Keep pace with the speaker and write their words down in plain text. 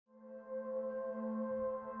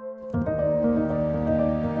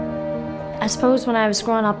suppose when I was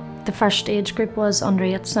growing up, the first age group was under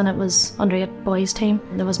 8s, and it was under 8 boys team.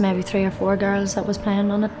 There was maybe 3 or 4 girls that was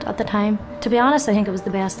playing on it at the time. To be honest, I think it was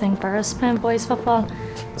the best thing for us playing boys football.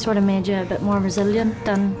 It sort of made you a bit more resilient,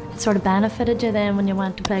 and it sort of benefited you then when you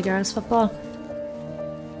went to play girls football.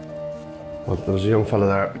 Well, there was a young fella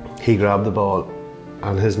there. He grabbed the ball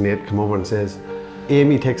and his mate came over and says,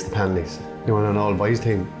 Aimee takes the penalties. You were on an all boys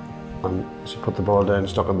team. And she put the ball down,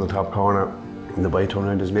 stuck it in the top corner. And the boy turned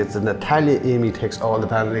around to his mate and said, Natalia, Aimee takes all the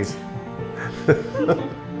penalties. We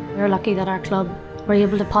were lucky that our club were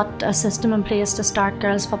able to put a system in place to start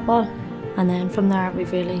girls football, and then from there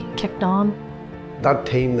we've really kicked on. That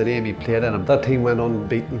team that Aimee played in, that team went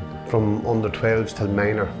unbeaten from under 12s till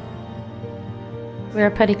minor. We were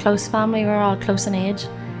a pretty close family, we were all close in age,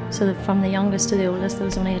 so that from the youngest to the oldest there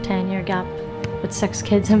was only a 10-year gap with 6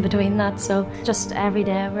 kids in between that, so just every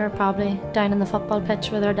day we were probably down in the football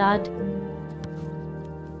pitch with our dad.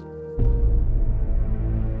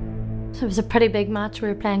 It was a pretty big match. We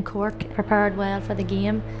were playing Cork, prepared well for the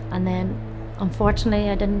game, and then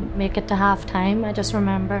unfortunately I didn't make it to half time. I just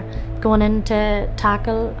remember going in to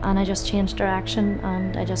tackle and I just changed direction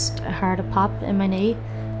and I just heard a pop in my knee.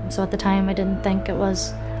 So at the time I didn't think it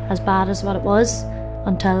was as bad as what it was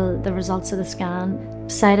until the results of the scan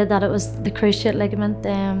decided that it was the cruciate ligament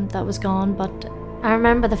that was gone. But I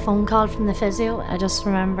remember the phone call from the physio. I just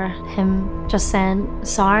remember him just saying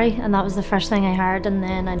sorry, and that was the first thing I heard, and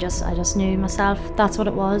then I just knew myself that's what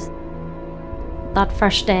it was. That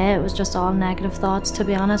first day it was just all negative thoughts, to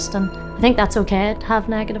be honest, and I think that's okay to have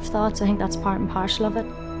negative thoughts. I think that's part and parcel of it.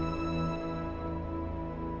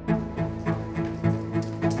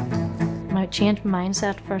 I changed my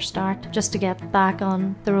mindset for a start just to get back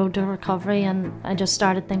on the road to recovery, and I just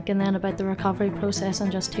started thinking then about the recovery process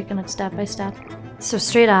and just taking it step by step. So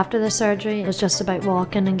straight after the surgery it was just about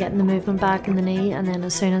walking and getting the movement back in the knee, and then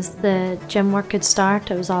as soon as the gym work could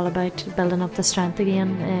start it was all about building up the strength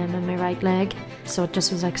again in my right leg. So it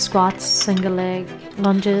just was like squats, single leg,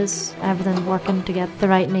 lunges, everything working to get the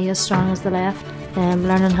right knee as strong as the left.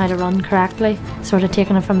 Learning how to run correctly, sort of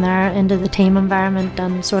taking it from there into the team environment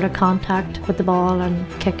and sort of contact with the ball and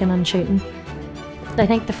kicking and shooting. I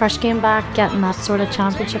think the first game back, getting that sort of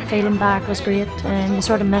championship feeling back was great, and you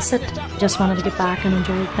sort of miss it. Just wanted to get back and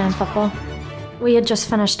enjoy playing football. We had just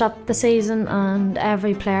finished up the season and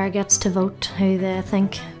every player gets to vote who they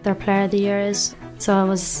think their player of the year is. So I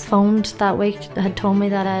was phoned that week, they had told me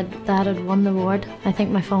that I had won the award. I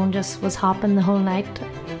think my phone just was hopping the whole night.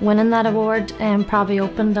 Winning that award probably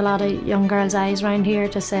opened a lot of young girls' eyes around here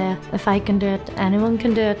to say, if I can do it, anyone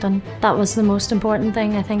can do it, and that was the most important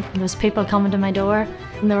thing. I think there was people coming to my door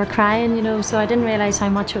and they were crying, you know, so I didn't realise how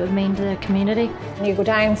much it would mean to the community. You go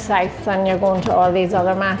down south and you're going to all these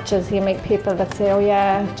other matches, you meet people that say, oh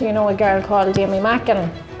yeah, do you know a girl called Aimee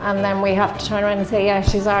Mackin? And then we have to turn around and say, yeah,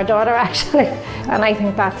 she's our daughter actually. And I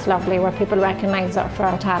think that's lovely, where people recognise that for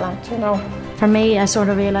our talent, you know. For me, I sort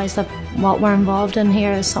of realised that what we're involved in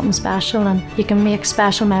here is something special, and you can make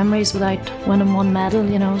special memories without winning one medal,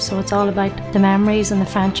 you know, so it's all about the memories and the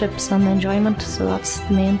friendships and the enjoyment, so that's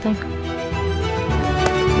the main thing.